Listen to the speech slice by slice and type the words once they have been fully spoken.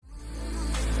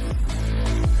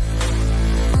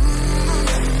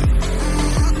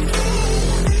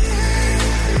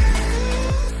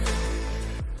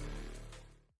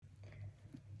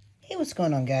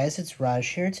going on, guys? It's Raj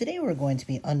here. Today we're going to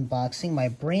be unboxing my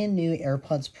brand new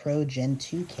AirPods Pro Gen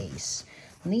 2 case.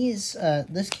 And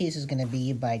this case is going to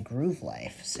be by Groove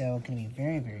Life, so it's going to be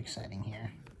very, very exciting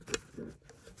here.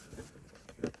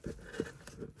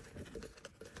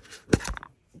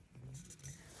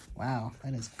 Wow,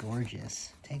 that is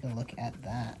gorgeous. Take a look at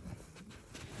that.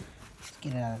 Let's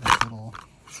get it out of this little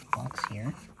box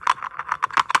here.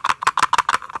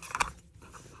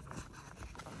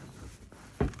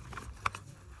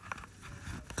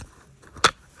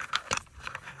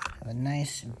 Have a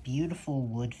nice, beautiful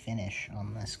wood finish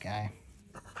on this guy.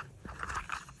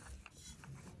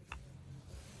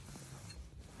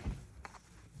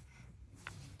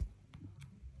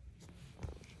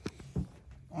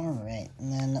 Alright,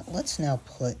 and then let's now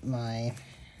put my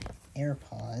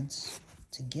AirPods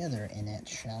together in it,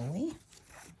 shall we?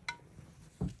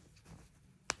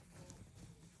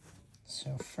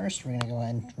 So first we're going to go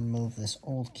ahead and remove this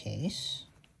old case.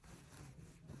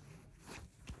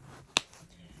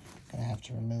 Gonna have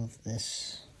to remove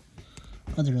this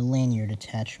other lanyard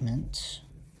attachment.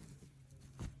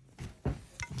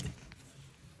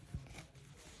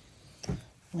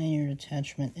 Lanyard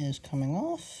attachment is coming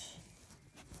off.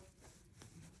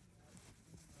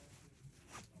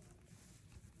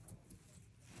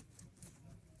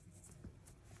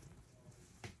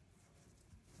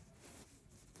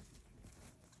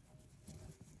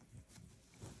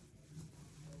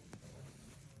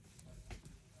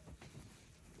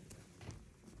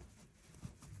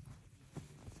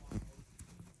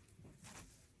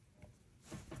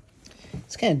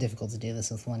 It's kind of difficult to do this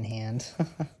with one hand.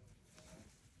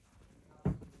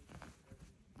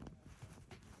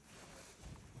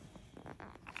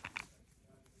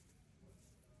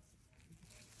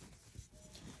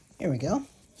 Here we go.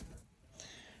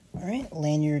 Alright,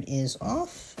 lanyard is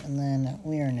off, and then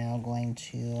we are now going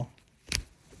to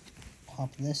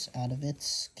pop this out of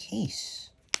its case.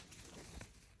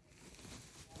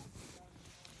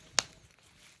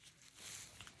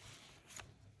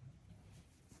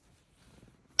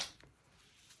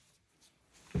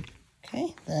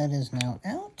 Okay, that is now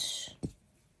out.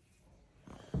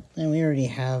 Then we already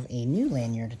have a new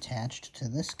lanyard attached to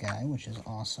this guy, which is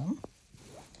awesome.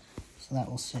 So that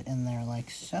will sit in there like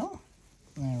so.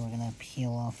 And then we're going to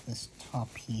peel off this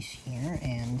top piece here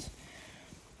and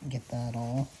get that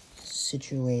all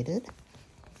situated.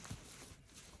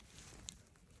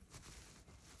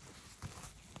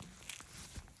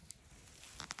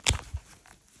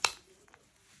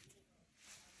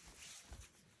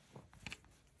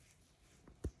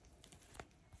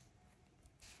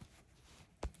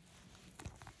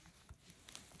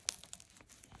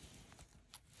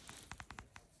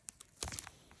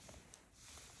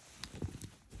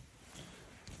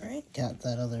 Alright, got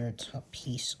that other top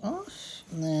piece off,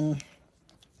 and then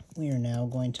we are now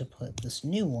going to put this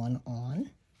new one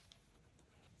on.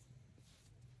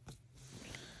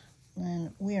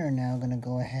 Then we are now going to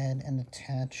go ahead and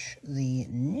attach the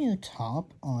new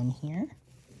top on here.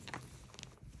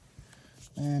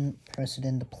 And press it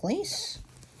into place,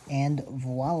 and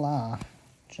voila!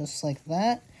 Just like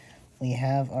that, we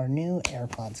have our new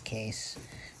AirPods case.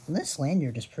 And this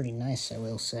lanyard is pretty nice, I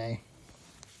will say.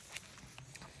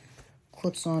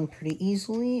 Clips on pretty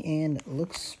easily and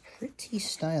looks pretty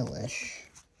stylish.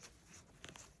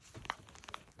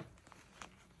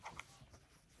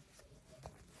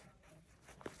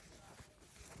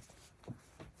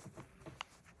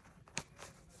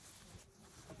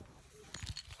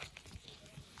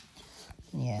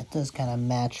 Yeah, it does kind of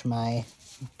match my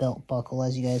belt buckle,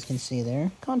 as you guys can see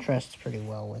there. Contrasts pretty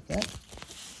well with it.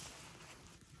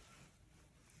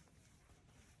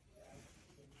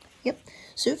 Yep.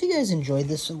 So if you guys enjoyed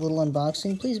this little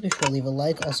unboxing, please be sure to leave a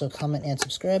like, also comment and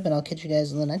subscribe, and I'll catch you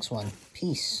guys in the next one.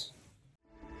 Peace.